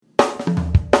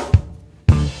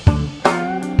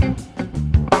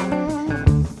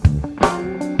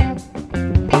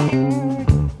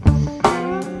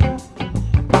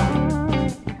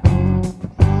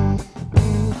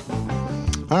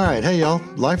y'all.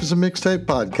 Life is a Mixtape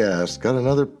podcast.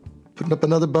 Putting up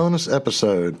another bonus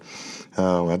episode.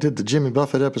 I did the Jimmy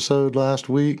Buffett episode last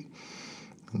week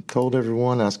and told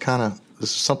everyone this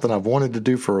is something I've wanted to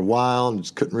do for a while and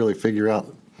just couldn't really figure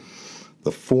out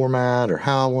the format or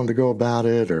how I wanted to go about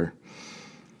it or,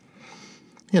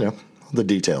 the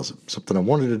details. Something I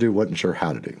wanted to do, wasn't sure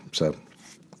how to do. So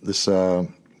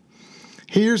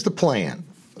here's the plan.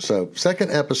 So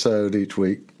second episode each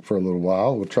week for a little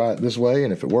while. We'll try it this way,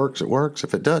 and if it works, it works.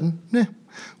 If it doesn't,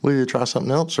 we'll either try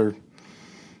something else or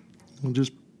we'll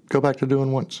just go back to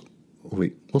doing once a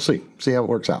week. We'll see how it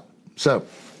works out. So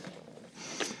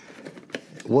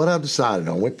what I've decided,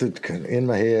 I went in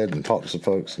my head and talked to some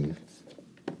folks and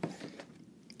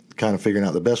kind of figuring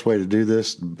out the best way to do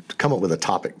this, to come up with a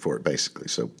topic for it, basically.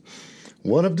 So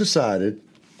what I've decided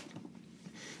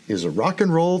is a rock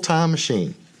and roll time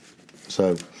machine.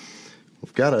 So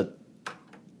we've got a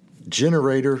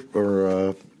generator or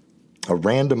a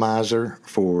randomizer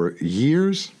for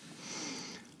years.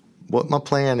 What my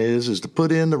plan is to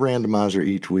put in the randomizer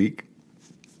each week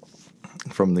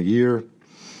from the year,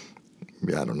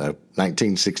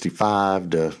 1965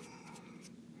 to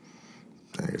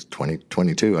I guess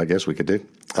 2022, I guess we could do.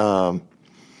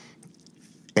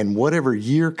 And whatever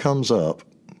year comes up,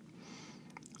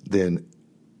 then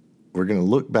we're going to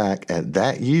look back at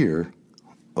that year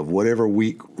of whatever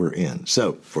week we're in.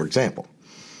 So, for example,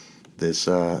 I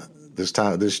put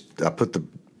the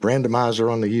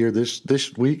randomizer on the year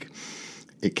this week.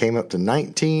 It came up to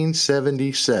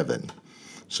 1977.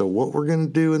 So what we're going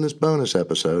to do in this bonus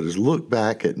episode is look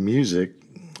back at music,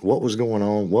 what was going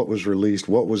on, what was released,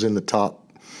 what was in the top,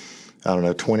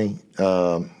 20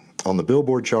 on the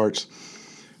Billboard charts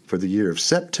for the year of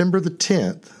September the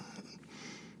 10th,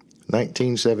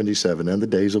 1977, and the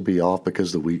days will be off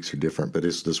because the weeks are different, but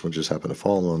this one just happened to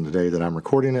fall on the day that I'm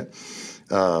recording it.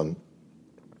 So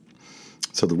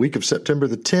the week of September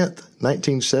the 10th,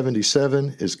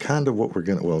 1977 is kind of what we're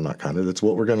going to, that's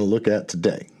what we're going to look at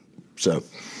today. So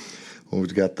I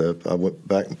went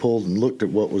back and pulled and looked at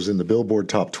what was in the Billboard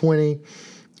Top 20.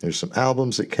 There's some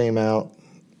albums that came out,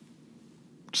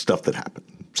 stuff that happened.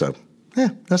 So,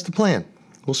 that's the plan.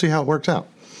 We'll see how it works out.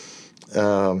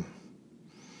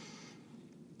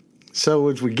 So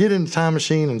as we get in the time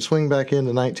machine and swing back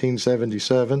into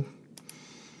 1977,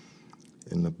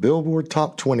 in the Billboard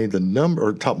Top 20,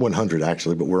 Top 100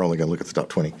 actually, but we're only going to look at the top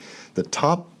 20.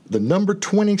 The number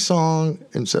 20 song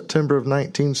in September of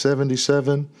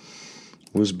 1977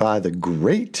 was by the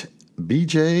great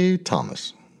B.J.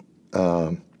 Thomas.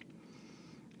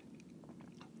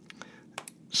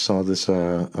 Saw this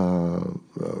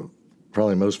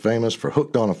probably most famous for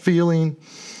Hooked on a Feeling,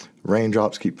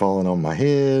 Raindrops Keep Falling on My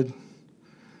Head.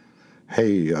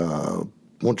 Hey,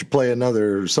 won't you play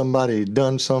another Somebody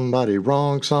Done Somebody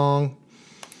Wrong song?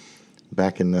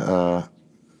 Back in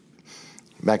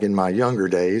my younger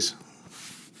days,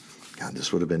 God,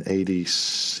 this would have been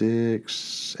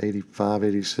 86, 85,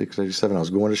 86, 87. I was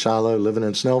going to Shiloh, living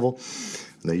in Snellville.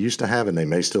 And they used to have, and they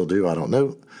may still do, I don't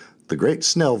know, the great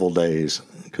Snellville days,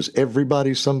 because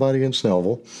everybody's somebody in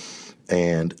Snellville.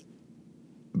 And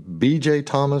B.J.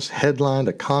 Thomas headlined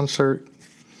a concert,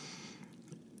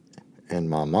 and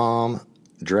my mom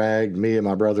dragged me and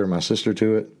my brother and my sister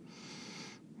to it.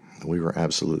 We were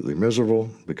absolutely miserable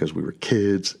because we were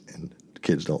kids, and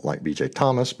kids don't like B.J.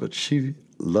 Thomas, but she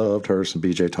loved her some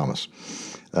B.J. Thomas.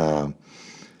 So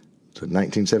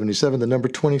 1977, the number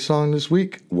 20 song this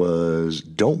week was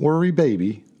Don't Worry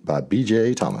Baby by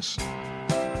B.J. Thomas.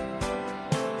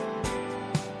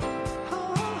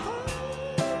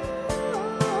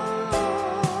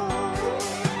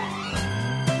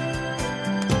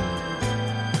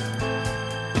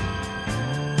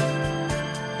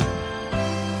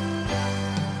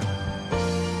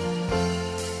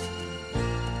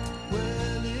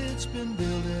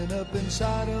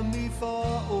 Inside of me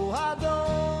for, I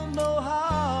don't know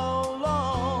how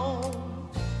long.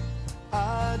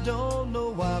 I don't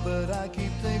know why, but I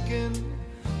keep thinking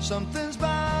something's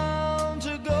bound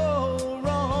to go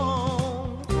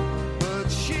wrong. But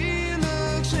she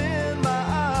looks in my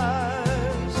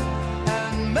eyes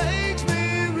and makes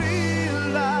me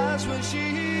realize when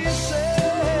she said,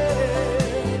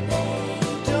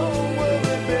 don't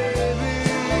worry, baby,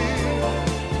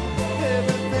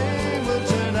 everything will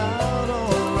turn out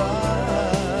alright.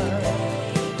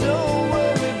 Don't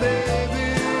worry,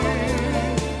 baby.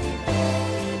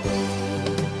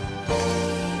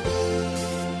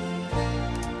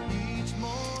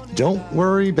 Don't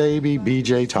Worry Baby,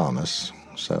 B.J. Thomas.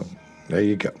 So there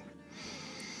you go.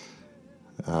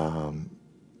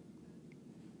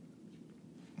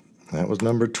 That was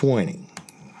number 20.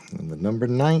 And the number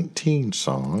 19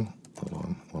 song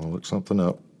I'll look something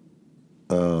up.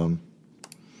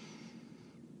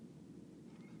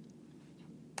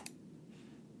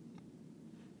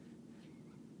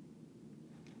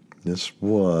 This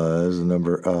was the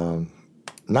number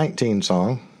 19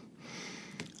 song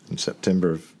in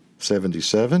September of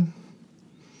 77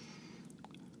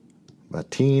 by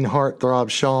teen heartthrob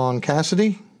Sean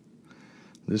Cassidy.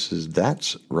 This is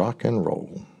That's Rock and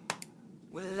Roll.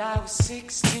 Well, I was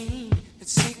 16 and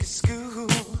sick of school.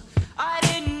 I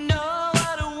didn't know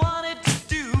what I wanted to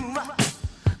do.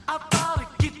 I bought a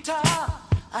guitar,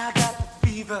 I got the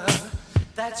fever.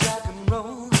 That's rock and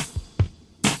roll.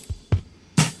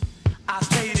 I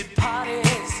stayed at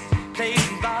parties, played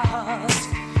in bars.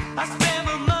 I spent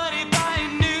my money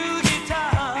buying new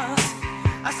guitars.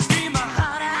 I scream my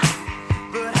heart out,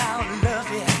 but how I love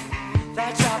it.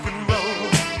 That's rock and roll.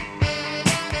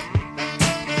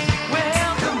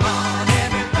 Well, come on,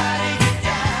 everybody, get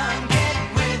down, get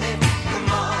with it. Come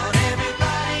on,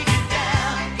 everybody, get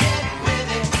down, get with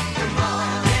it. Come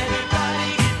on,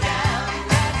 everybody, get down.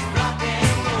 That's rock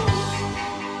and roll.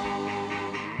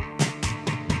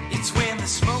 It's when the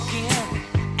smoking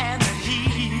and the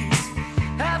heat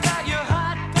have got your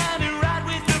heart pounding right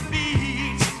with the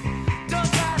beat.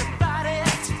 Don't try to fight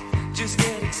it, just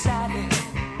get excited.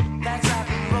 That's rock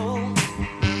and roll.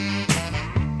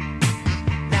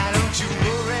 Now don't you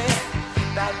worry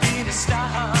about being a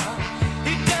star.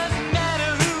 It doesn't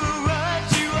matter who or what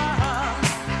you are.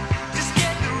 Just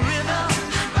get the rhythm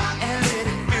and let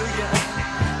it fill you.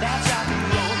 That's rock and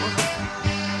roll.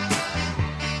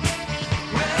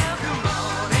 Well, come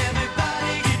on,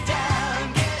 everybody, get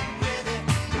down, get with it.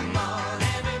 Come on,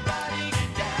 everybody,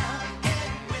 get down, get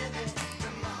with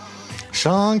it.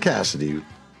 Sean Cassidy.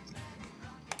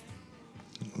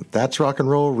 That's Rock and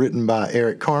Roll, written by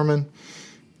Eric Carmen.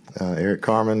 Eric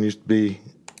Carmen used to be,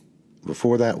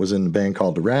 before that, was in the band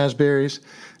called the Raspberries.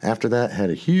 After that, had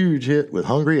a huge hit with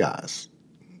Hungry Eyes.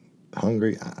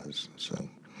 Hungry Eyes. So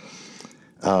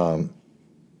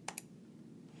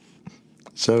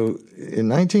in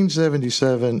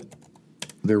 1977,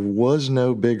 there was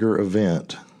no bigger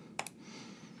event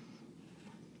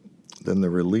than the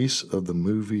release of the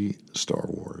movie Star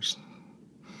Wars.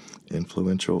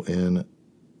 Influential in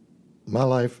my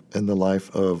life and the life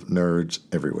of nerds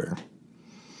everywhere.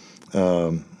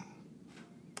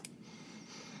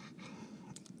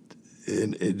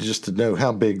 Just to know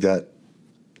how big that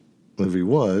movie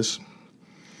was,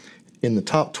 in the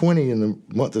top 20 in the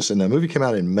month, and the movie came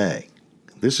out in May.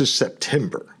 This is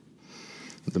September.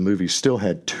 The movie still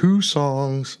had 2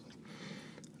 songs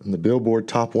in the Billboard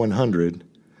Top 100.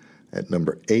 At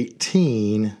number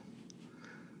 18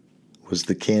 was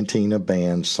the Cantina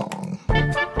Band song.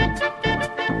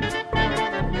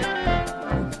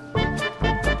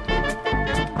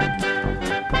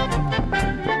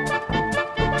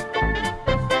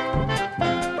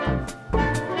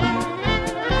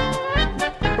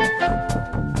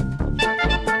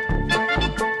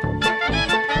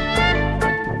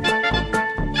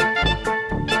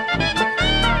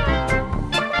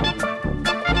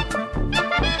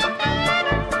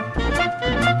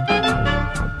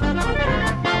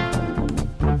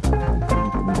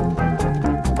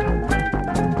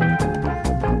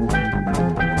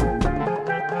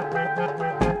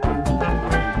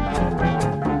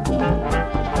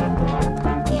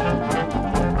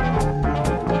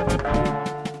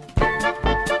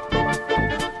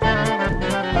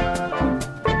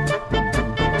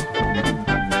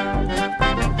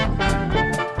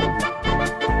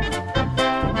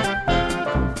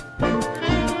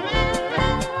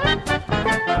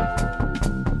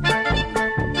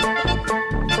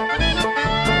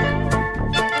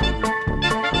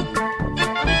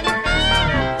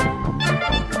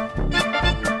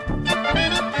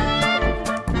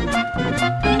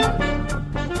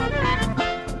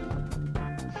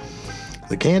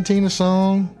 The Cantina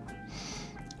song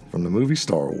from the movie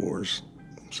Star Wars.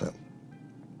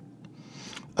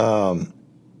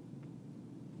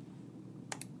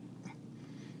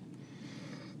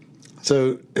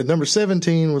 So at number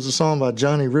 17 was a song by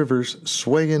Johnny Rivers,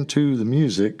 Swaying to the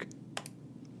Music.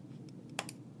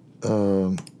 But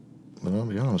I'll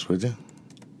be honest with you,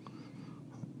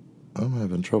 I'm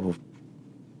having trouble.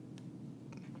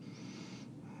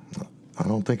 I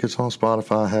don't think it's on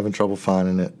Spotify. Having trouble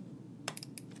finding it.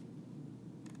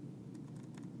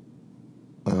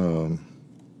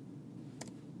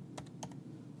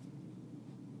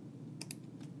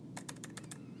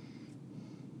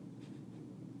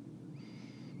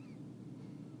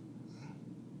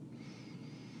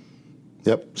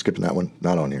 Yep, skipping that one.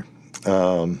 Not on here.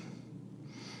 I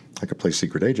could play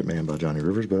Secret Agent Man by Johnny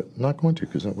Rivers, but not going to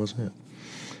because that wasn't it.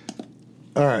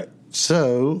 All right,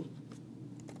 so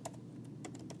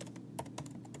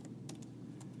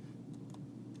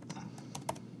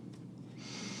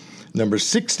number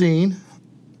 16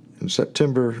 in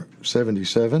September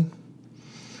 77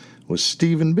 was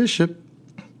Stephen Bishop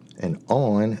and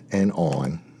On and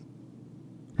On.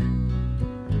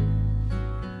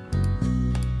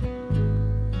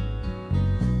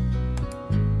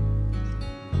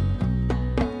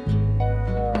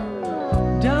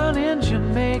 Down in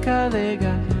Jamaica, they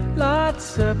got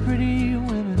lots of pretty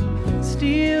women.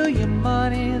 Steal your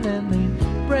money, then they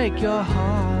break your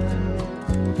heart.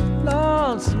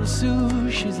 Lonesome Sue,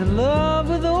 she's in love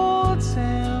with old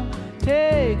Sam.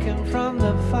 Taken from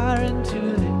the fire into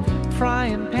the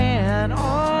frying pan.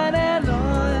 On and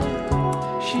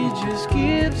on, she just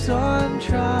keeps on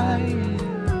trying.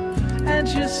 And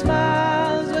she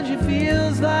smiles when she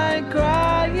feels like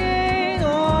crying.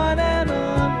 On and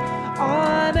on,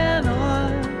 on and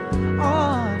on,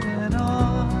 on and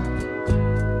on.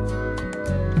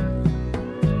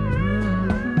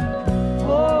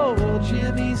 Oh, well,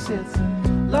 Jimmy sits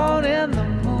alone in the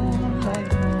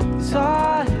moonlight. He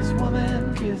saw his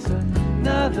woman kiss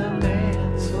another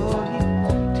man. So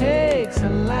he takes a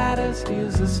ladder,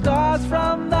 steals the stars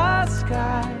from the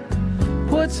sky,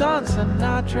 puts on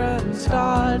Sinatra and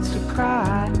starts to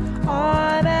cry.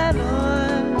 On and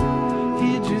on,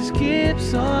 he just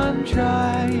keeps on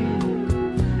trying.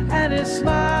 And he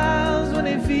smiles when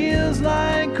he feels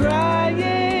like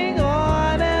crying.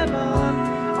 On and on,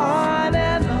 on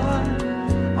and on,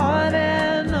 on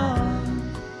and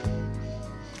on.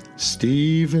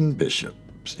 Stephen Bishop.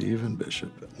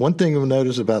 One thing you'll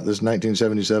notice about this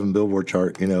 1977 Billboard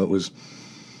chart, there was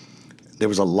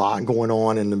a lot going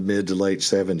on in the mid to late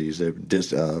 70s.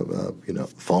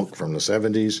 Funk from the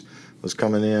 70s was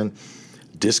coming in.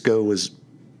 Disco was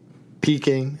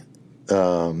peaking.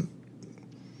 But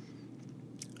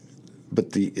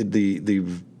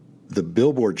the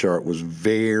Billboard chart was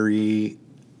very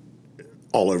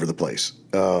all over the place.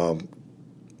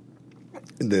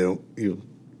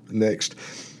 Next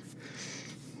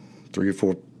 3 or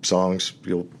 4 songs,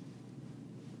 you'll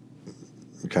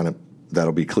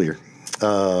that'll be clear.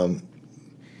 So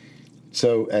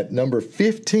at number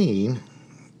 15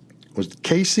 was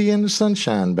Casey and the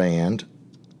Sunshine Band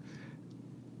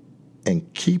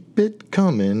and Keep It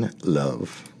Comin',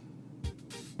 Love.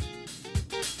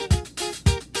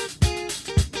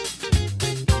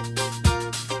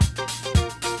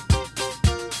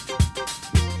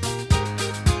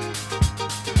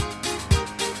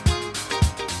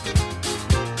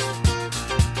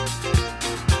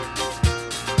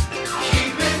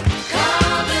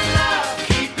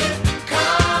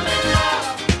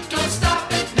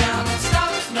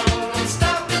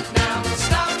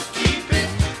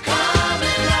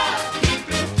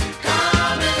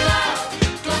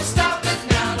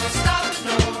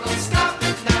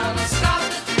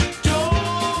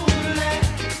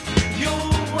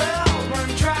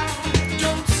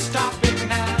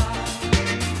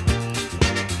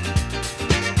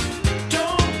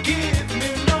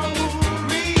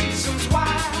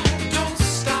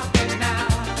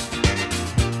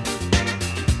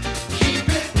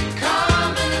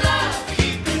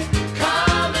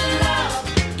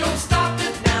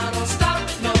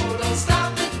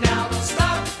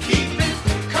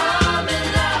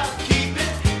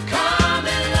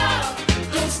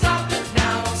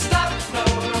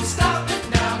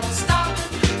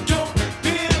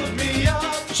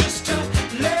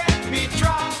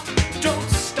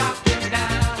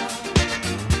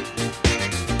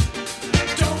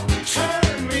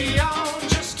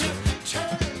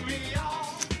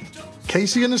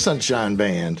 Casey and the Sunshine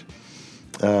Band.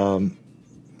 That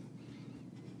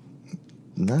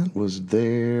was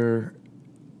their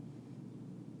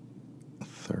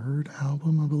third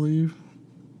album, I believe.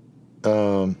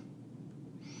 Anyway.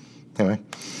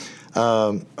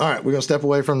 All right, we're going to step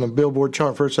away from the Billboard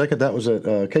chart for a second. That was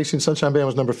Casey and Sunshine Band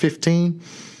was number 15.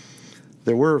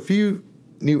 There were a few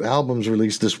new albums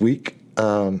released this week.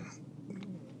 One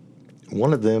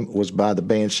of them was by the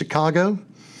band Chicago.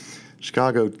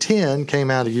 Chicago 10 came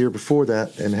out a year before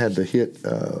that and had the hit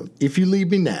If You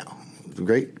Leave Me Now, the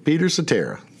great Peter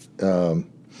Cetera. So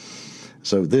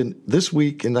then this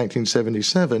week in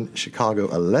 1977, Chicago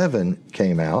 11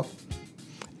 came out,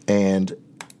 and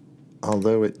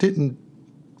although it didn't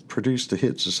produce the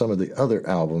hits of some of the other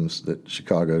albums that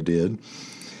Chicago did,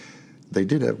 they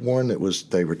did have one that was,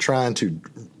 they were trying to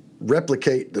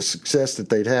replicate the success that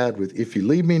they'd had with If You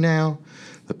Leave Me Now,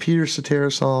 the Peter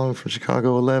Cetera song from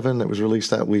Chicago 11 that was released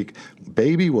that week.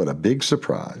 Baby, what a big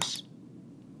surprise.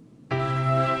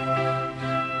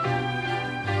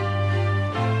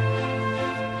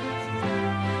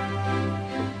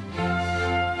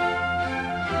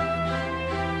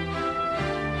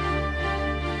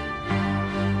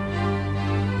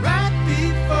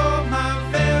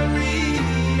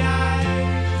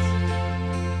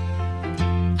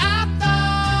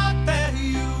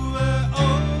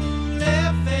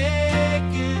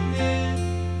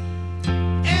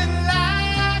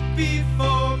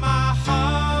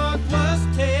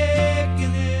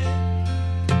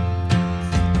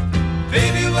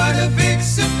 what a big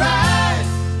surprise.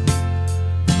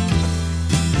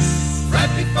 Right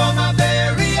before my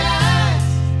very eyes.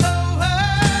 Oh,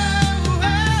 oh,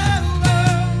 oh,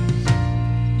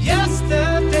 oh.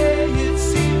 Yesterday it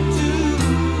seemed to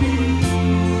me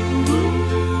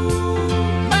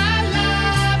my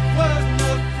life was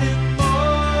nothing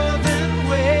more than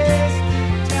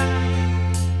wasted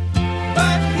time.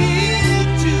 But here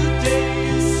today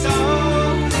you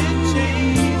softly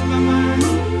changed my mind.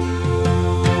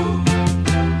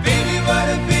 Baby, what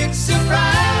a big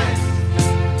surprise.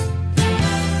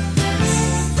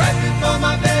 Right before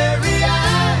my very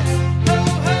eyes.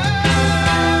 Oh, oh,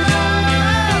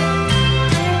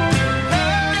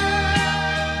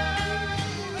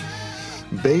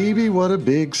 oh. Baby, What a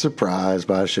Big Surprise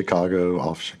by Chicago,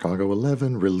 off Chicago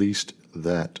 11, released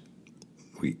that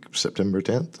week, September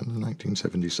 10th,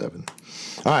 1977.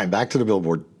 All right, back to the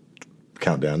Billboard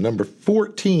countdown. Number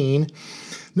 14.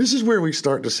 This is where we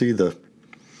start to see the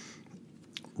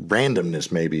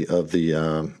randomness, maybe, of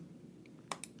the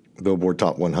Billboard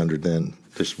Top 100 then,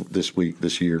 this week,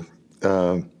 this year.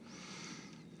 So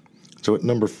at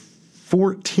number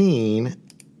 14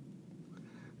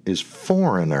 is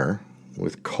Foreigner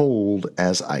with Cold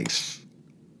as Ice.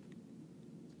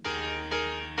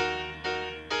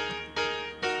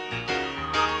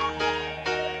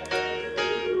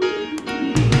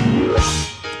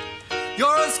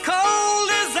 You're as cold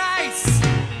as ice.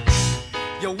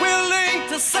 You're willing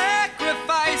to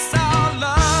sacrifice our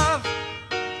love.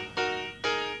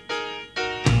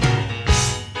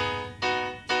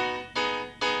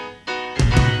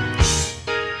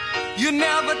 You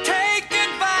never take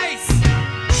advice.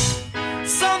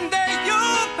 Someday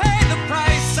you'll pay the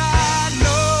price. I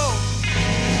know.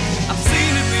 I've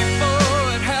seen it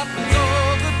before. It happens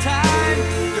all the time.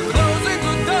 You're closing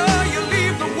the door. You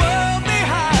leave the world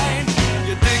behind.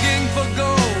 You're digging for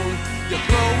gold. You're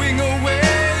throwing away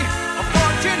a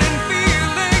fortune and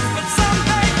feelings, but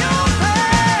someday you'll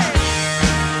pay.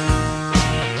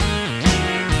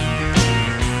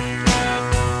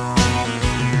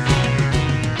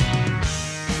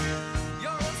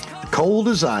 You're as cold. Cold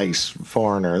as Ice,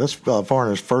 Foreigner. That's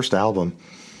Foreigner's first album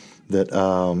that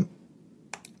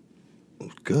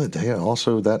good. They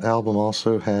also, that album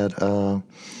also had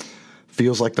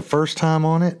Feels Like the First Time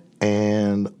on it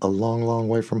and A Long, Long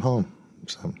Way From Home.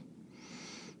 So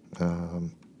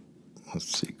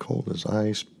let's see, Cold as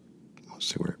Ice. Let's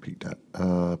see where it peaked at.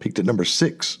 Peaked at number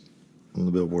 6 on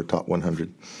the Billboard Top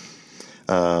 100.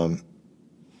 Yeah,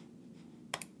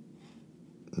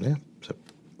 so a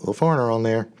little Foreigner on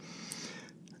there.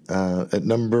 At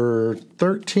number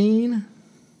 13,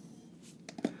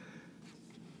 I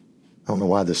don't know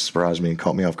why this surprised me and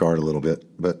caught me off guard a little bit,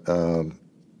 but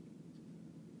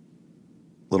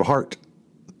Little Heart,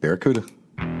 Barracuda.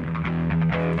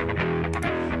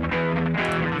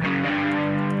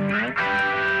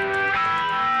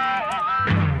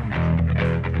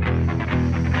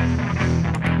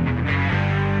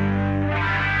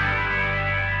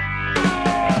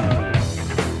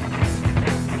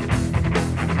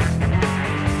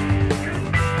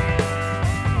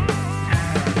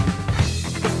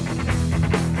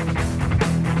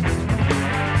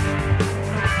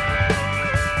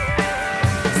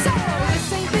 So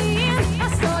this ain't the end. I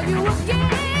saw you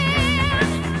again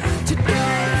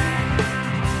today.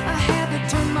 I had to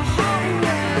turn my heart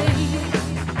away.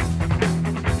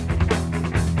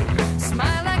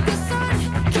 Smile like the sun,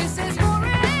 kisses forever,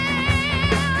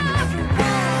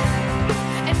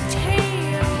 and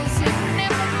tales that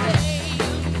never fade.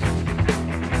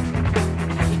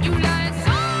 You lie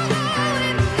so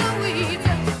in the weeds.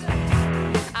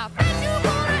 I bet you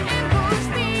wanna ambush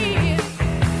me.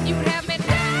 You have me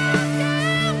down,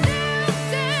 down, down,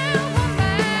 down on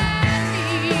my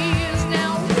knees.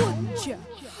 Now would ya,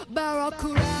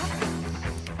 Barracuda?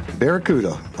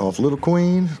 Barracuda off Little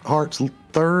Queen, Heart's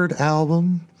third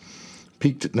album,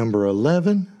 peaked at number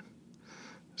 11,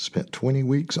 spent 20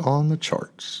 weeks on the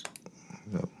charts.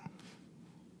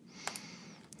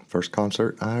 First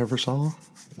concert I ever saw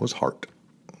was Heart.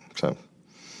 So,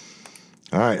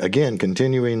 all right, again,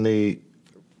 continuing the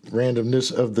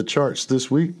randomness of the charts this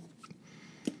week.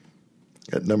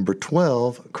 At number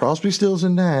 12, Crosby, Stills,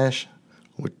 and Nash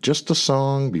with Just a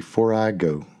Song Before I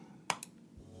Go.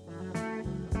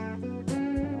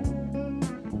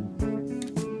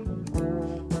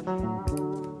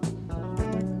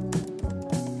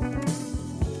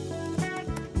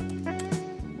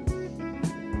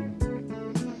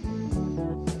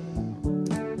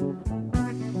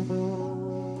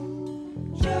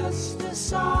 Just a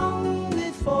song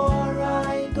before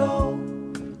I go,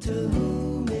 to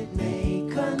whom it may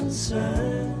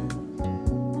concern.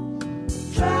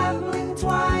 Try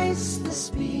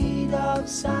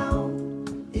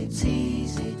sound, it's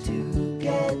easy to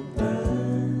get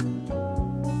burned.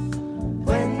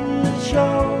 When the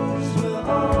shows were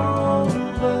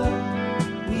over,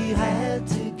 we had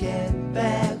to get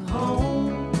back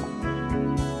home.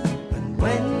 And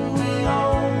when we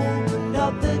opened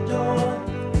up the door,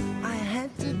 I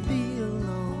had to be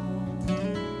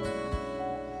alone.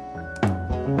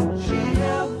 She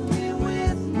helped me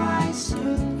with my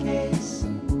suitcase.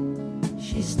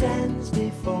 She stands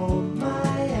before my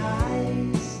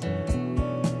eyes,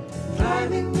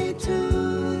 driving me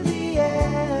to the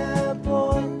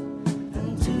airport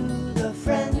and to the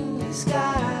friendly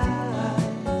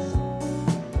skies.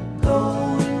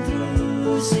 Going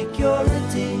through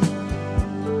security,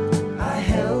 I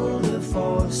held her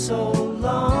for so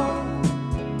long.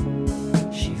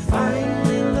 She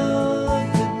finally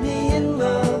looked at me in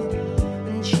love,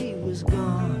 and she was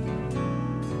gone.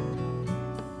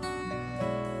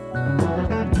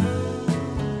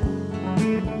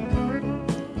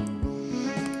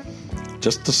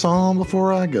 Just a Song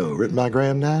Before I Go, written by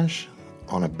Graham Nash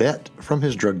on a bet from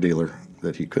his drug dealer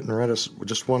that he couldn't write us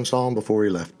just one song before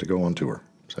he left to go on tour.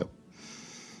 So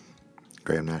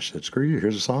Graham Nash said, screw you,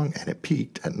 here's a song, and it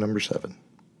peaked at number 7.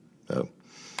 So,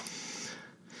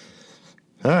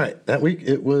 all right, that week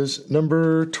it was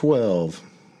number 12.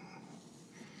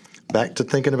 Back to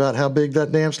thinking about how big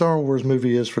that damn Star Wars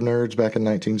movie is for nerds back in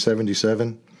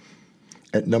 1977.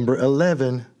 At number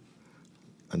 11,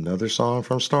 another song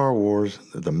from Star Wars,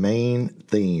 the main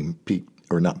theme peaked,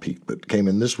 or not peaked, but came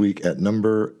in this week at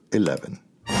number 11.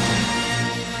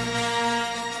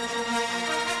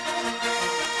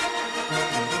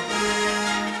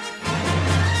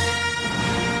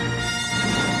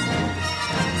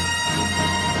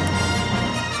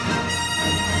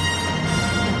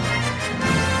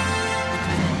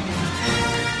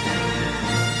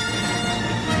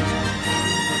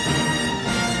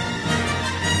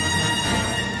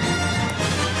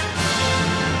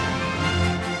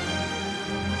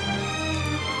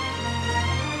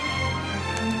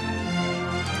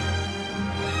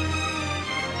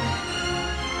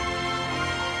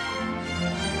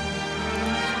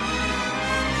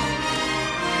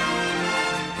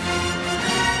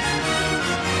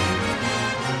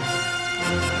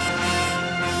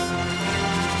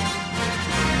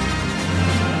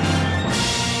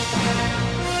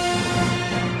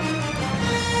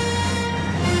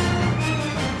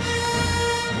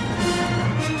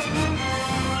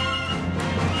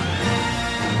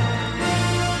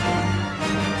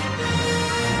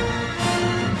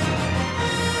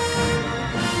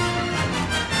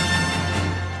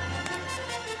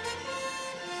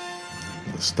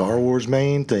 Star Wars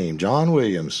main theme, John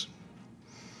Williams,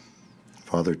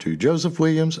 father to Joseph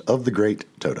Williams of the Great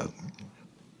Toto.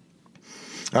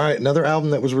 All right, another album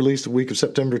that was released the week of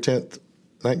September 10th,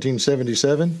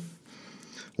 1977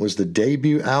 was the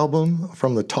debut album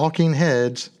from the Talking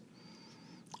Heads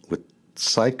with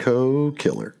Psycho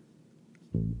Killer.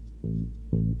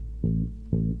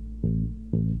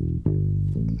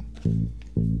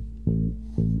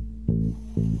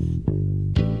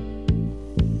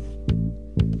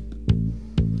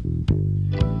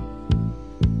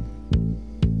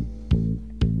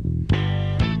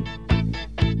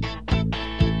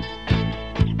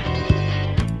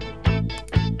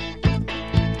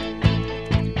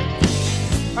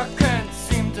 I can't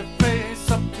seem to face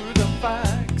up to the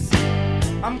facts.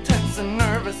 I'm tense and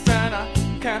nervous and I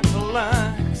can't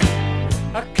relax.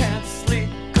 I can't sleep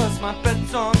 'cause my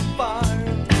bed's on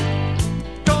fire.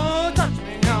 Don't touch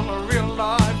me, I'm a real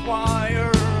live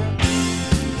wire.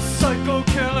 Psycho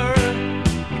killer,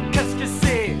 qu'est-ce que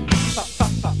c'est? Fa fa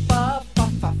fa fa fa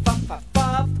fa fa fa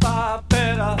fa fa.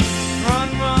 Better run,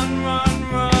 run, run,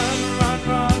 run, run,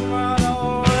 run, run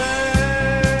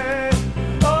away.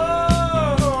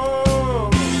 Oh,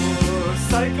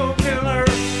 psycho killer,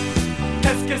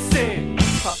 qu'est-ce que c'est?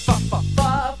 Fa fa fa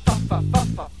fa fa fa fa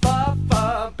fa fa fa.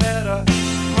 Better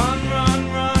run, run,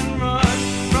 run, run,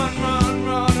 run, run,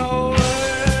 run away.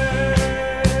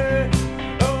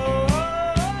 Oh.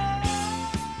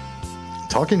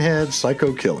 Talking Heads,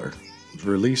 Psycho Killer. It was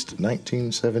released in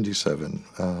 1977.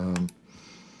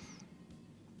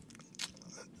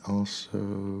 Also,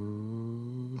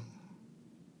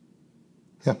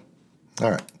 yeah.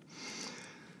 All right.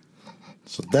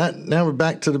 So now we're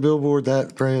back to the Billboard.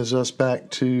 That brings us back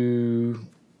to,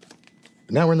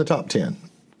 now we're in the top 10.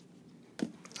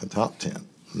 The top 10.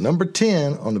 Number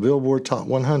 10 on the Billboard Top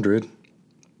 100.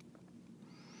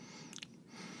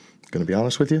 Going to be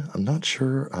honest with you, I'm not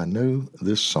sure I know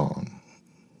this song.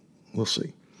 We'll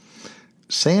see.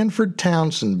 Sanford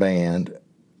Townsend Band,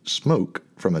 Smoke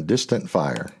from a Distant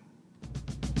Fire.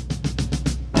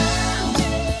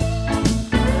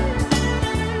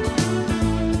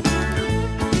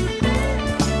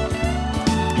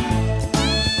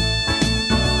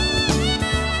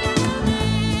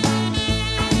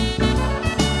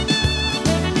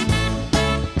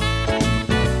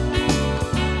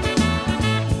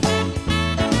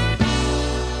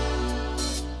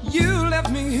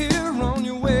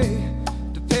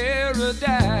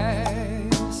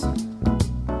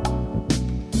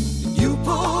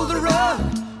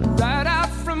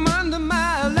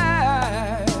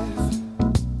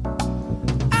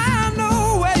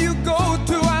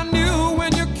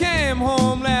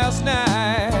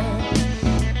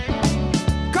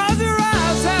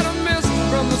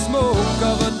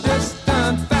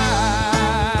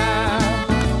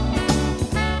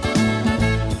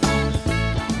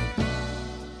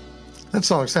 That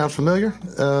song sounds familiar.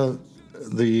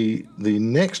 The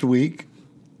next week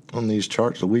on these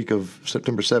charts, the week of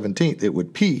September 17th, it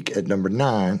would peak at number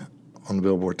 9 on the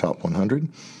Billboard Top 100.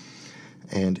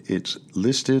 And it's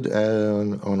listed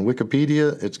on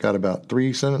Wikipedia. It's got about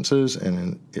 3 sentences,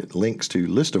 and it links to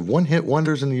list of one-hit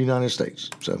wonders in the United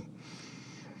States. So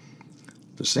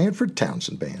the Sanford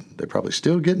Townsend Band, they're probably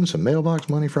still getting some mailbox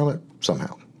money from it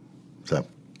somehow. So,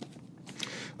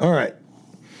 all right,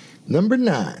 number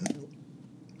 9.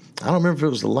 I don't remember if it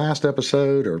was the last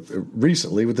episode or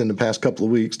recently, within the past couple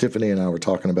of weeks, Tiffany and I were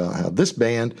talking about how this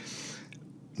band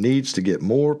needs to get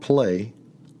more play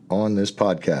on this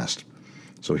podcast.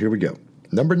 So here we go.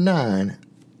 Number 9,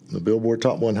 the Billboard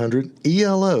Top 100,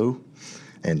 ELO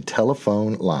and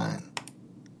Telephone Line.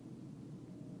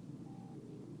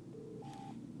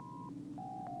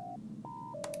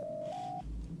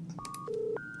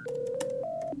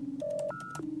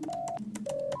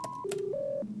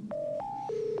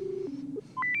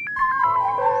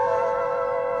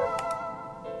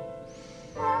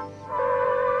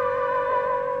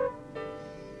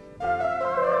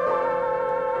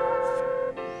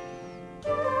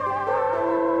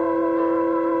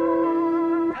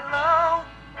 Hello,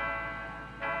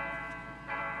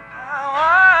 how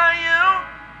are you?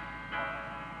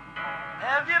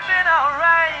 Have you been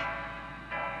alright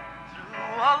through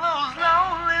all those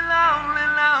lonely, lonely,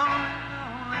 lonely,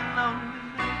 lonely, lonely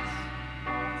nights?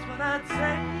 That's what I'd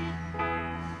say.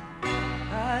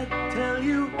 I'd tell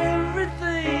you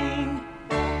everything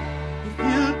if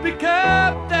you'd pick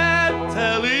up that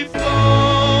telephone.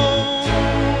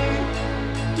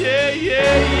 Yeah,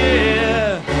 yeah,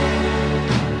 yeah.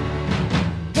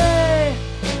 Hey,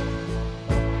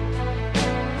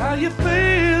 how you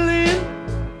feeling?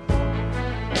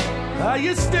 Are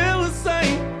you still the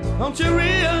same? Don't you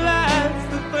realize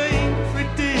the things we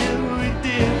did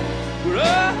were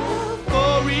all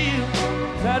for real,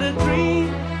 not a dream?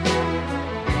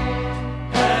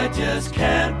 I just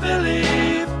can't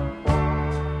believe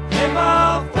they've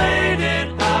all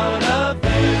faded out of view.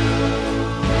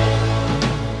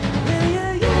 Yeah,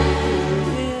 yeah, yeah.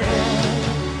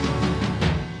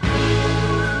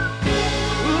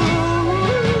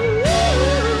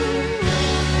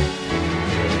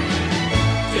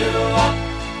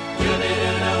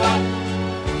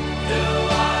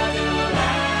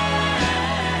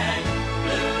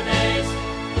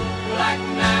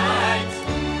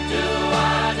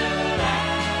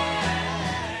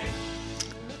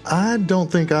 I don't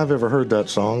think I've ever heard that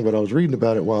song, but I was reading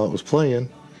about it while it was playing.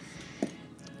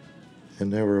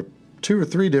 And there were 2 or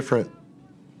 3 different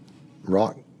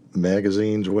rock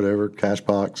magazines or whatever,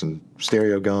 Cashbox and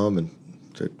Stereo Gum, and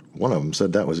one of them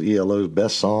said that was ELO's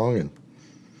best song, and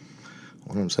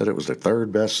one of them said it was their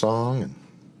 3rd best song, and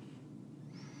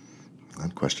I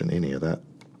don't question any of that.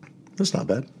 That's not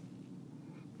bad.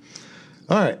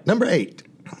 All right, number 8.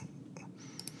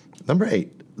 Number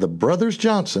 8, the Brothers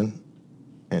Johnson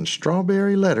and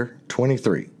Strawberry Letter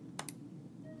 23.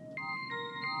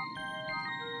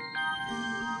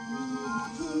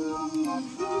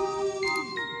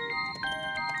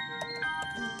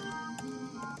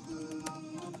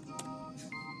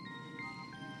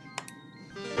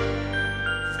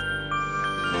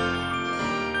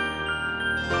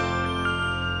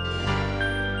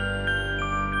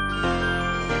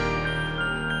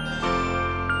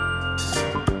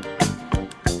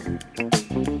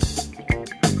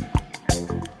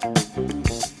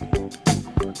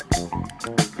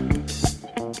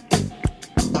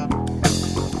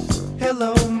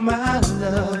 Hello, my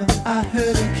love. I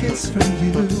heard a kiss from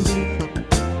you.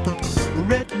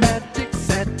 Red magic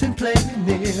satin playing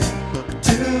near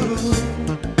too.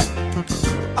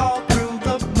 All through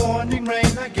the morning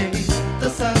rain I gave. The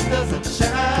sun doesn't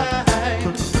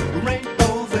shine.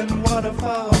 Rainbows and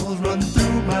waterfalls run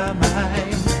through my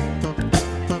mind.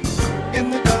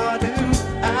 In the garden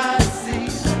I see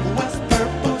west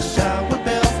purple shower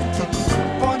bells and tea.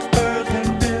 Orange birds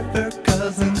and river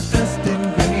cousins dressed in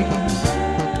green.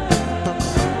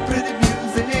 Pretty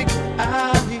music I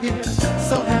hear,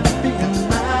 so happy and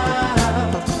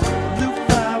loud. Blue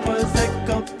flowers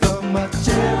echo from a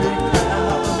cherry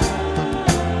cloud.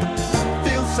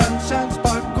 Feel sunshine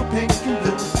sparkle pink and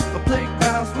blue.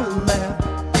 Playgrounds will laugh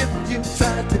if you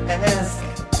try to ask,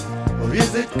 or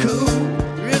is it cool?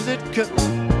 Is it cool?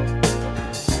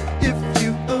 If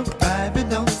you arrive and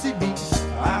don't see me,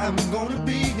 I'm gonna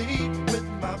be with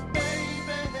my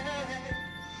baby.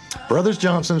 Brothers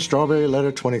Johnson, Strawberry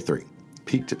Letter 23.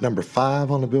 Peaked at number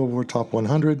 5 on the Billboard Top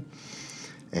 100,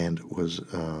 and was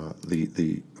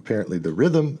apparently the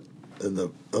rhythm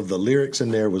of the lyrics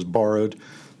in there was borrowed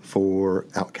for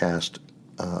Outkast,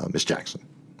 Miss Jackson,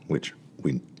 which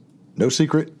no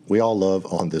secret, we all love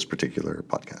on this particular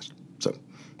podcast. So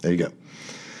there you go.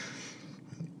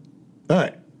 All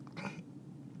right.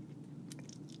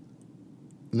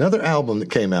 Another album that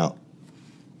came out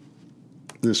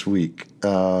this week.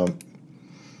 Between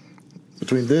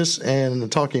this and the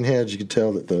Talking Heads, you could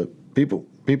tell that the people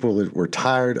that were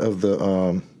tired of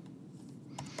the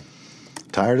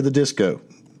disco,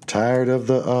 tired of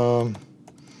the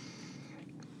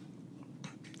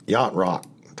yacht rock,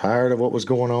 tired of what was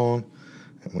going on,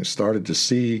 and we started to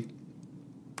see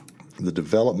the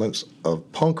developments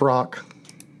of punk rock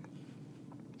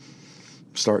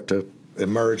start to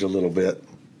emerge a little bit.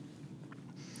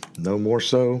 No more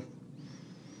so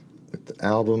with the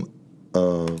album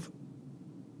of,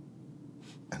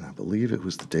 and I believe it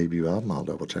was the debut album, I'll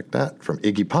double check that, from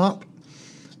Iggy Pop,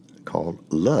 called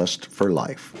Lust for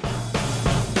Life.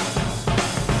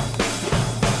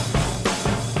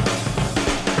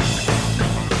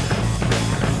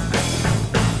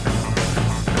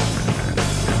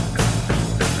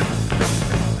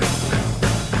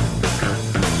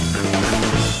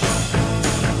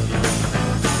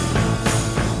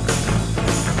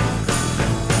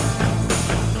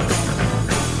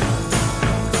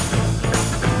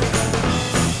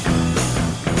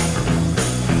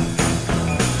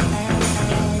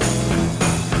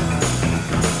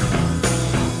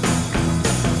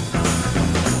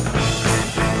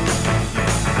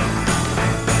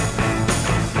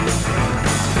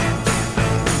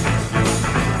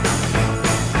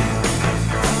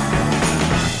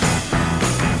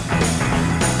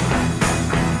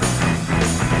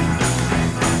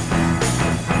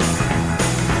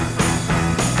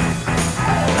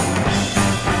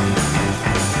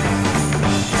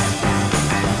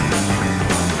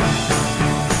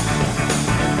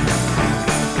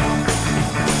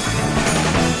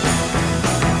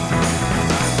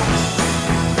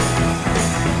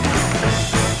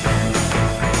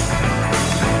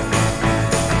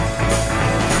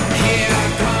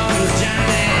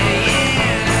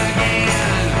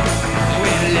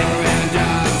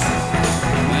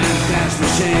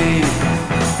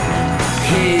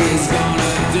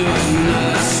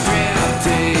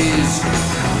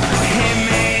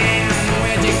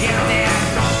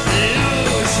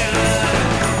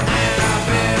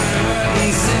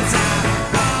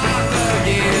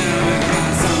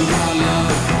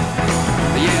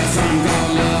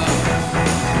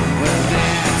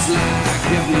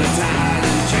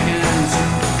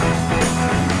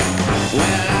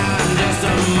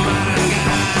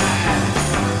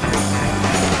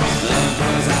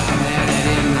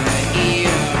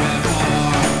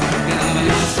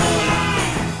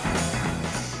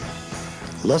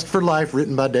 Lust for Life,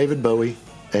 written by David Bowie,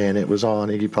 and it was on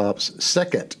Iggy Pop's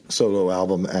second solo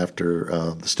album after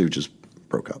the Stooges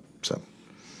broke up. So,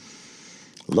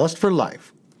 Lust for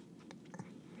Life.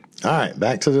 All right,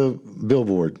 back to the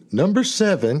Billboard. Number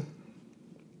 7,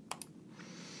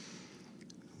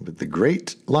 with the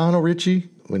great Lionel Richie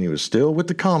when he was still with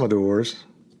the Commodores,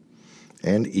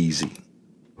 and Easy.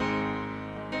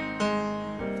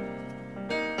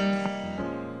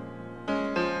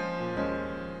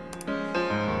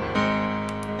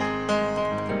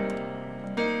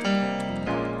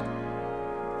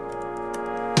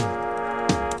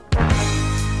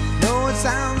 Know it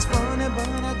sounds funny, but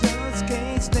I just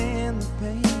can't stand the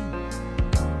pain.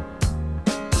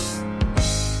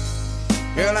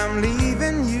 Girl, I'm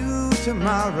leaving you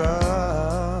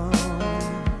tomorrow.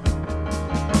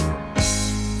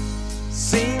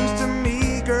 Seems to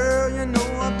me, girl, you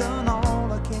know I've done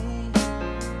all I can.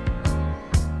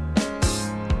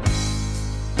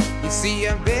 You see,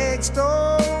 I begged,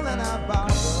 stole, and I borrowed.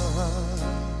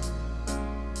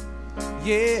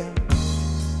 Yeah.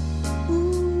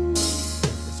 Ooh,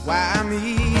 that's why I'm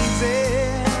easy.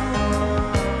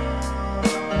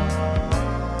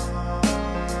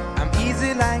 I'm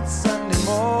easy like Sunday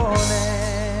morning.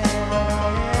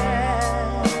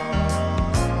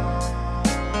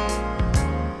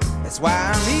 That's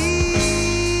why I'm easy.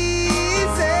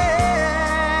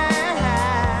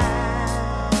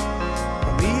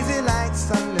 I'm easy like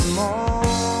Sunday morning.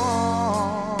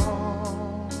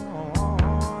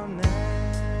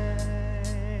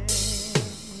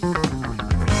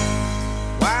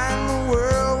 Why in the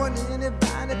world would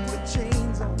anybody put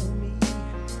chains on me?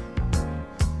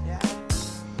 Yeah.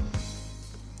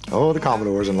 Oh, the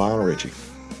Commodores and Lionel Richie.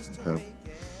 So.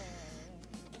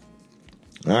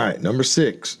 All right, number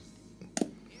 6.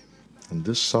 And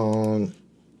this song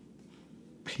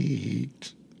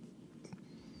peaked.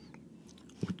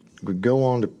 Would go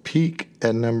on to peak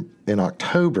at in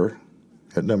October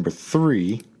at number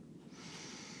 3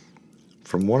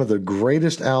 from one of the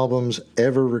greatest albums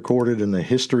ever recorded in the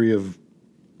history of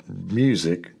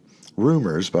music,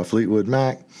 Rumors by Fleetwood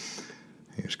Mac.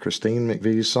 Here's Christine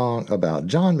McVie's song about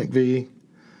John McVie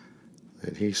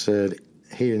that he said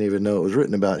he didn't even know it was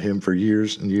written about him for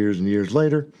years and years and years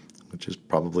later, which is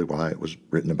probably why it was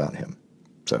written about him.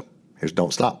 So here's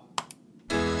Don't Stop.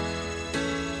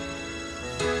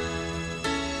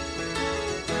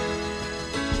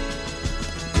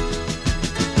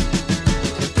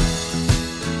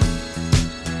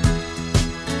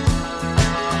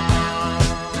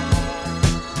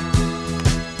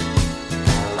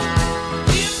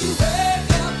 If you wake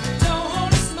up, don't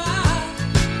wanna smile.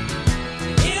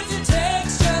 If it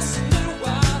takes just a little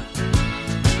while,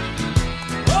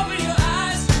 open your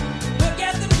eyes, look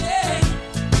at the day.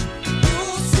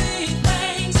 You'll see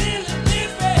things in a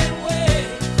different way.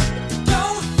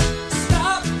 Don't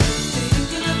stop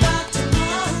thinking about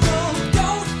tomorrow.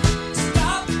 Don't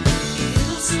stop,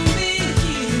 it'll soon be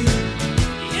here.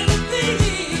 It'll be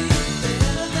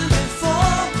better than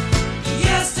before.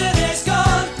 Yesterday's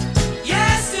gone.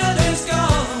 Yesterday's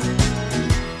gone.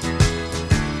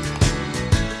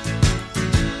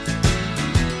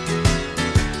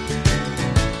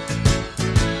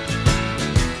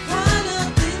 Why not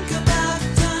think about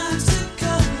times to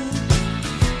come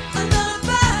and not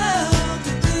about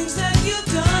the things that you've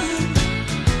done?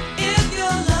 If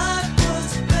your life was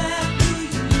bad to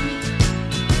you,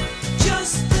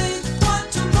 just think what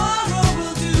tomorrow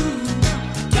will do.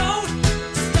 Don't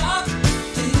stop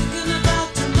thinking about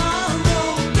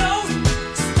tomorrow. Don't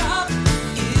stop,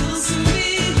 it'll soon be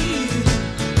here.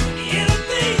 It'll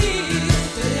be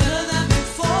better than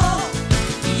before.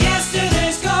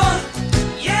 Yesterday's gone.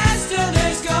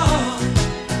 Yesterday's gone.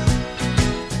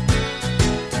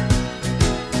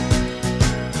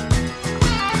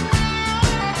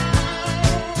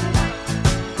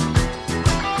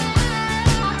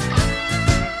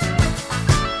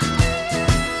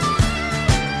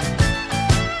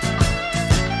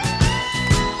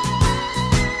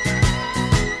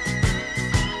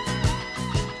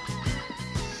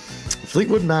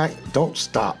 Fleetwood Mac, Don't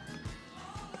Stop.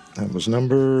 That was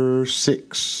number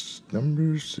 6.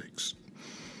 Number 6.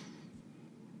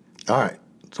 All right.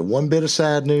 So one bit of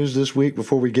sad news this week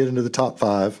before we get into the top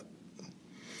 5.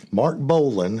 Mark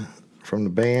Bolan from the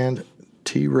band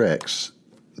T-Rex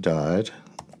died.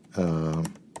 He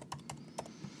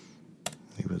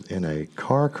was in a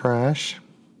car crash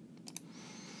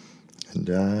and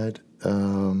died.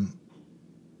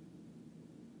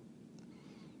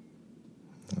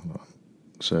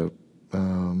 So,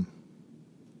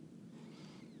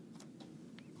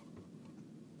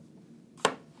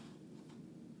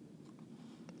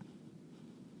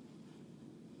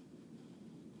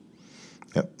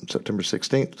 September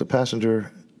 16th, the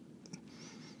passenger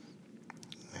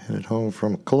headed home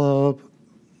from a club.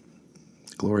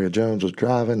 Gloria Jones was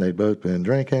driving. They'd both been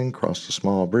drinking, crossed a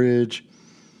small bridge,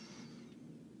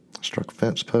 struck a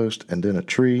fence post, and then a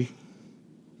tree.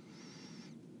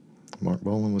 Mark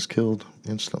Bolan was killed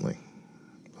instantly.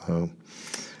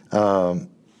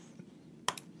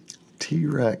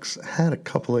 T-Rex had a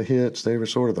couple of hits. They were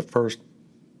sort of the first,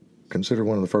 considered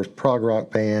one of the first prog rock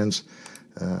bands.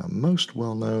 Most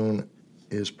well known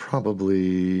is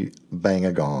probably Bang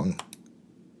a Gong.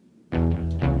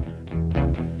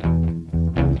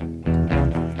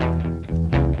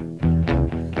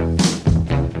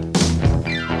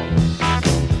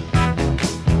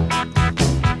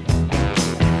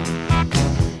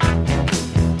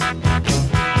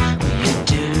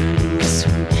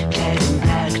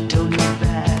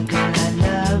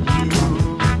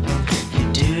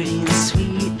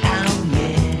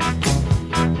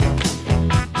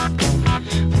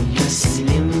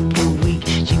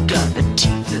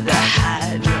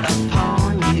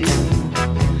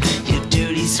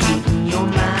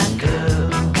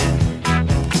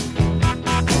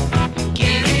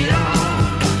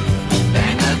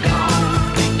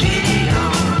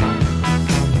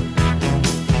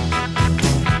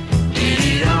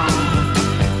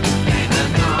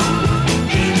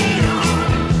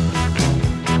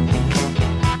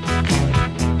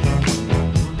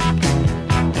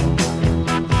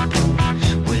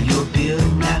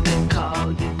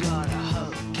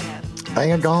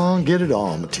 Bang a Gong, Get It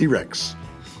On, T-Rex.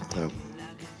 So,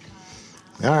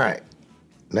 all right,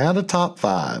 now the top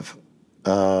 5.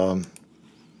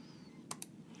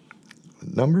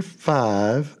 Number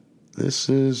 5, this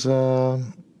is,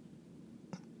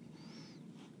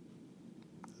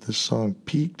 this song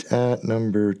peaked at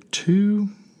number 2.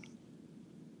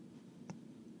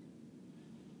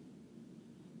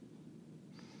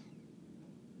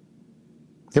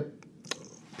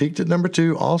 Peaked at number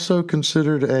 2. Also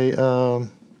considered a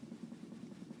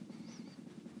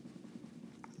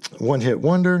one-hit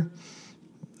wonder.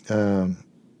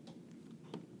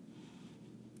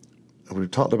 We've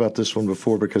talked about this one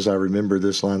before because I remember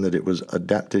this line that it was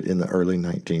adapted in the early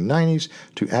 1990s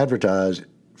to advertise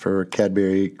for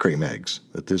Cadbury cream eggs.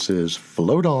 But this is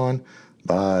Float On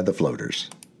by the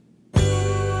Floaters.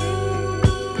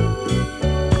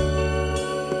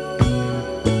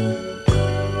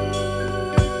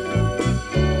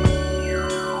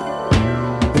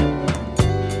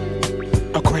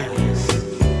 Aquarius,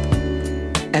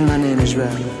 and my name is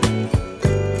Ralph.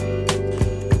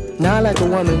 Now I like a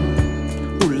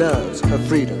woman who loves her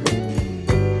freedom,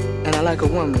 and I like a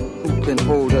woman who can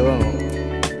hold her own.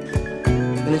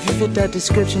 And if you fit that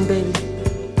description, baby,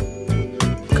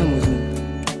 come with me.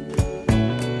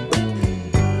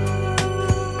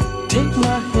 Take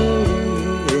my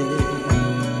hand,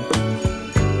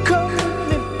 come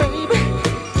with me, baby,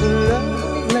 to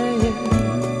love land.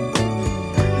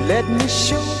 Let me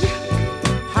show you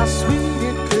how sweet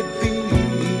it could be,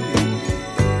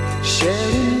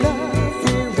 sharing love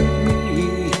here with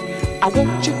me. I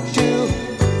want you to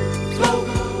float,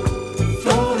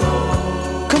 float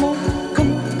on. Come on, come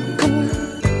on, come on.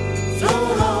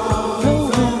 Float on,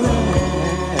 float on.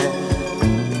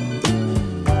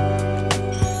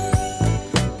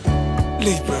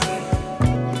 Libra.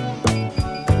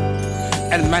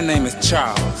 And my name is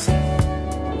Charles.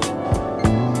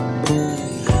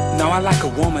 Now I like a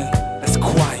woman that's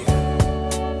quiet,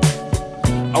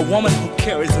 a woman who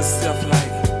carries herself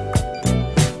like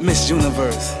Miss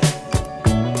Universe.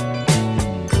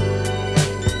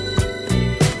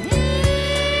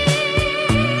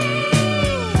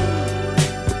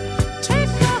 Take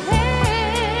my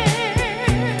hand,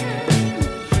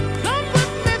 come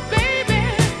with me, baby,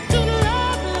 to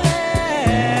love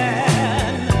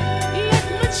land. Let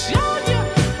me show you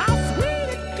how sweet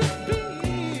it could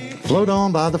be. Float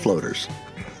On by the Floaters.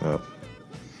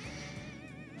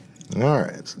 All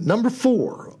right. It's number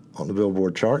 4 on the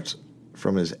Billboard charts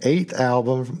from his 8th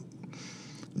album,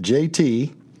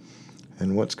 JT,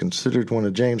 and what's considered one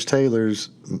of James Taylor's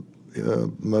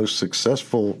most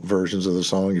successful versions of the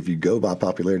song. If you go by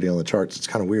popularity on the charts, it's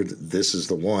kind of weird that this is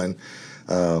the one.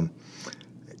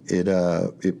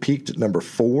 It peaked at number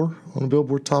 4 on the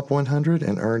Billboard Top 100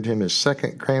 and earned him his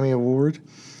 2nd Grammy Award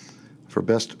for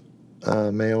Best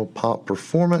Male Pop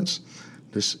Performance.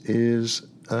 This is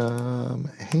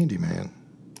Handyman.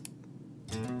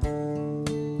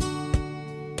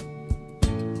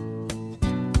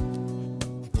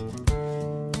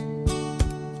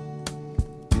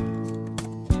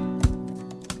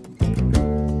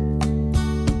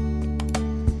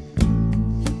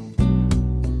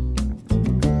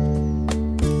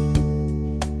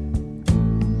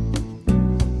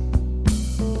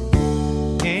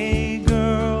 Hey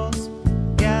girls,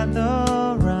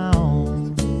 gather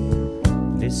round.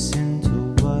 Listen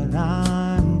to what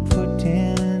I'm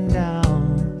putting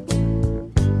down.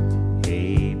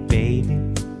 Hey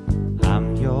baby,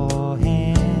 I'm your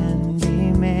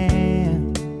handyman.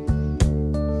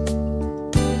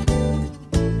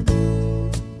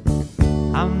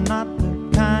 I'm not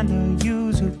the kind to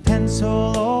use with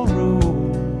pencil or rule.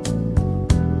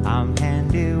 I'm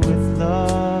handy with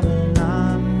love and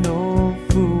I'm no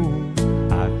fool.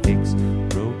 I fix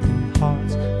broken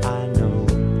hearts, I know,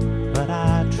 but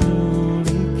I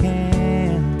truly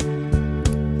can.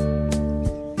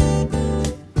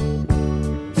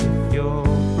 If your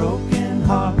broken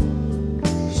heart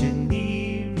should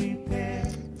need repair.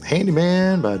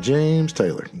 Handyman by James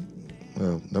Taylor.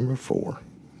 Number 4.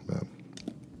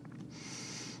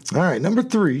 All right, number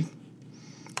 3,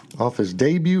 off his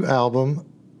debut album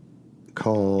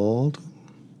called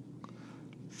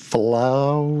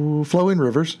Flowing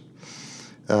Rivers.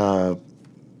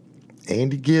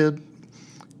 Andy Gibb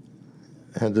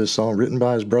had this song written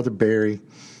by his brother Barry.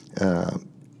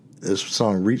 This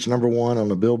song reached number 1 on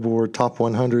the Billboard Top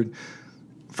 100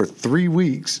 for 3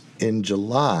 weeks in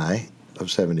July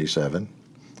of 77,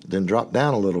 then dropped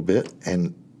down a little bit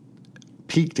and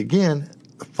peaked again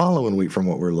the following week from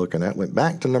what we're looking at. Went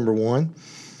back to number 1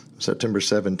 September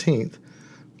 17th.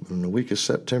 In the week of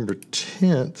September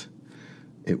 10th,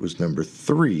 it was number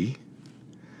 3,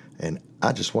 and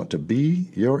I Just Want to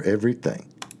Be Your Everything.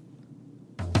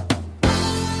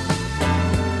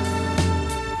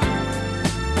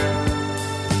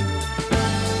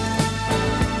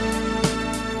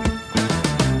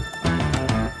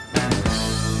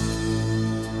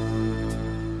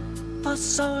 For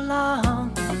so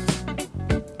long,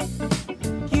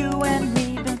 you and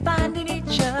me been finding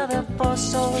each other for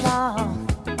so long,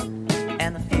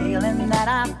 and the feeling that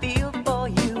I feel for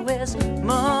you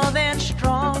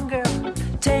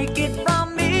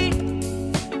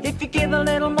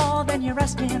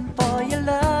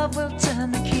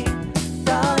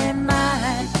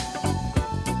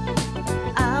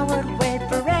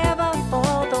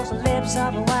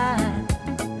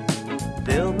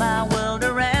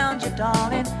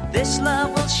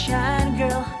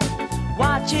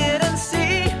watch it and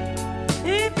see.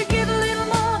 If you give a little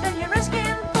more than you're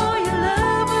asking for, your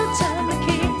love will turn the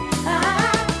key.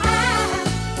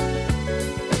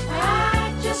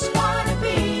 I just wanna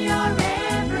be your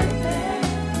everything.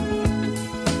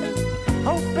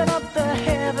 Open up the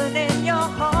heaven in your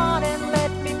heart and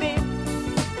let me be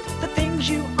the things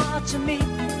you are to me,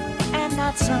 and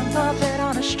not some puppet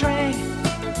on a string.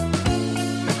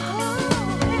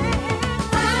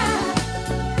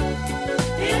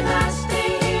 If I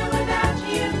stay here without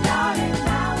you, darling,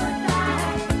 I would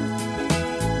die.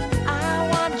 I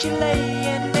want you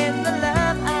laying in the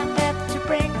love I have to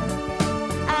bring.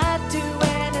 I'd do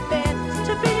anything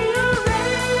to be your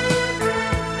everything.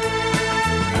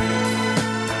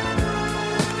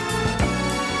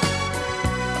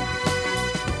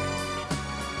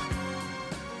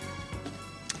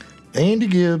 Andy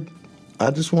Gibb,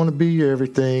 I Just Want to Be Your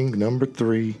Everything, number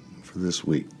 3 for this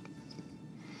week.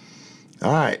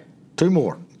 All right, 2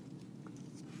 more.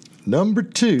 Number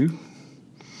 2,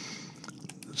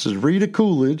 this is Rita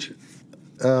Coolidge.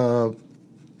 I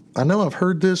know I've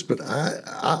heard this, but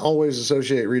I always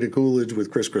associate Rita Coolidge with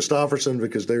Chris Christopherson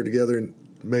because they were together and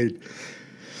made,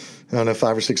 I don't know,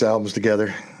 5 or 6 albums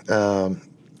together. But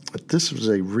this was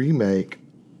a remake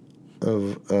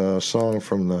of a song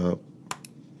from the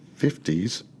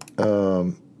 50s.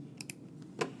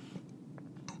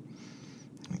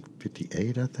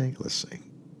 58, I think. Let's see.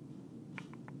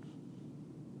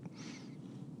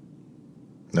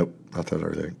 Nope, I thought I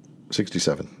was there.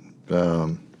 67.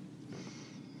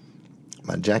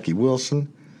 By Jackie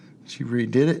Wilson. She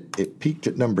redid it. It peaked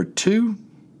at number 2.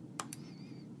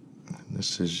 And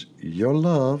this is Your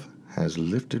Love Has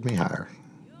Lifted Me Higher.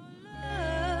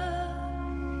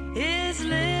 Is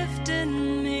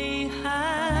lifting me higher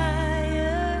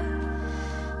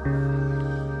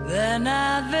than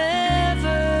I've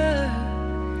ever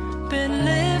been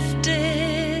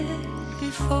lifted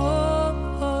before.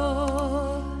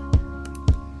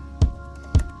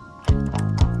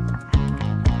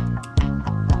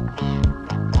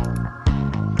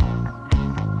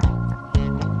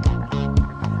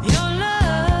 Your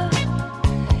love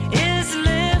is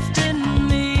lifting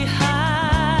me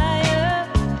higher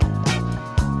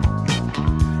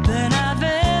than I've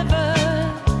ever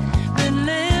been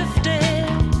lifted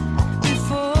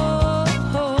before.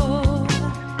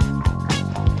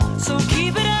 So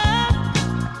keep it up,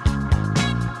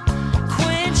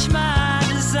 quench my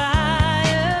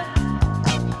desire,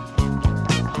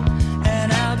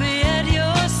 and I'll be at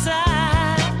your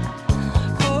side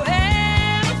forevermore.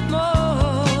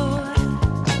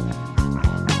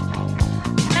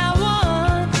 Now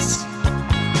once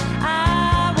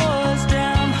I was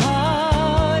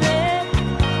downhearted,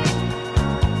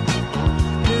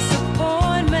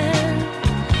 disappointment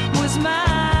was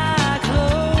my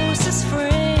closest friend.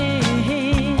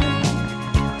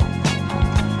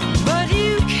 But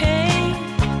you came,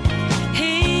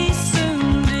 he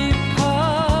soon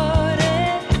departed,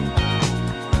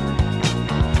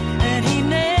 and he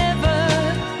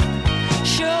never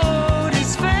showed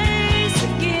his face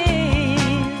again.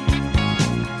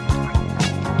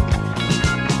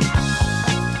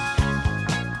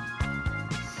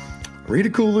 Rita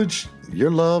Coolidge,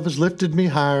 Your Love Has Lifted Me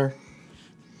Higher.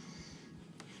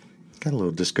 Got a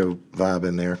little disco vibe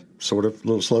in there, sort of, a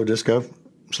little slow disco,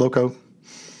 slowco.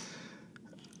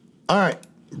 All right,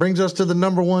 brings us to the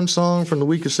number 1 song from the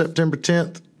week of September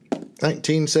 10th,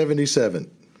 1977.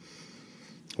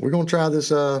 We're going to try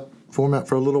this format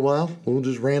for a little while. We'll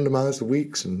just randomize the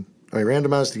weeks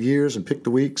randomize the years and pick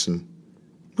the weeks, and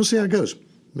we'll see how it goes.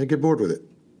 May get bored with it.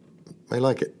 May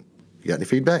like it. You got any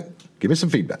feedback? Give me some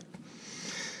feedback.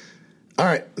 All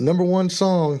right, the number 1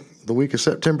 song the week of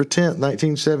September 10th,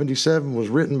 1977 was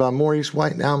written by Maurice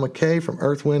White and Al McKay from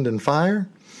Earth, Wind, and Fire.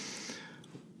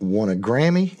 Won a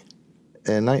Grammy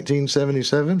in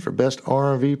 1977 for Best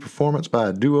R&B Performance by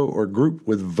a Duo or Group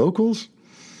with Vocals.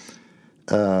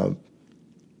 It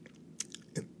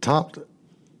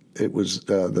was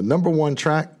the number 1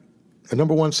 track, the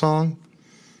number 1 song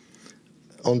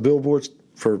on Billboard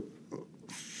for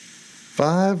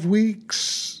 5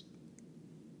 weeks,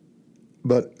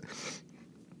 but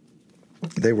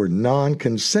they were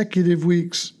non-consecutive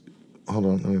weeks. Hold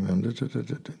on.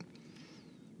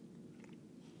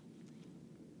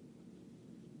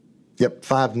 Yep,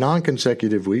 5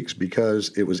 non-consecutive weeks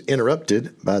because it was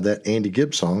interrupted by that Andy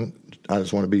Gibb song, I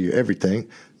Just Want to Be Your Everything,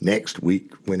 next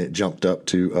week when it jumped up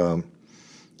to,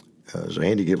 so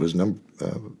Andy Gibb was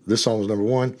this song was number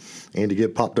 1. Andy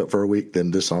Gibb popped up for a week,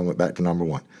 then this song went back to number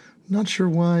 1. Not sure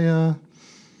why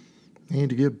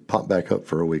Andy Gibb popped back up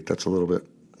for a week. That's a little bit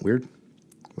weird.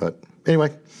 But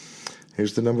anyway,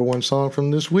 here's the number 1 song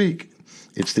from this week.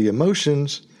 It's the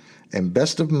emotions and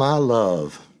best of my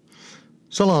love.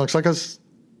 So long, suckers.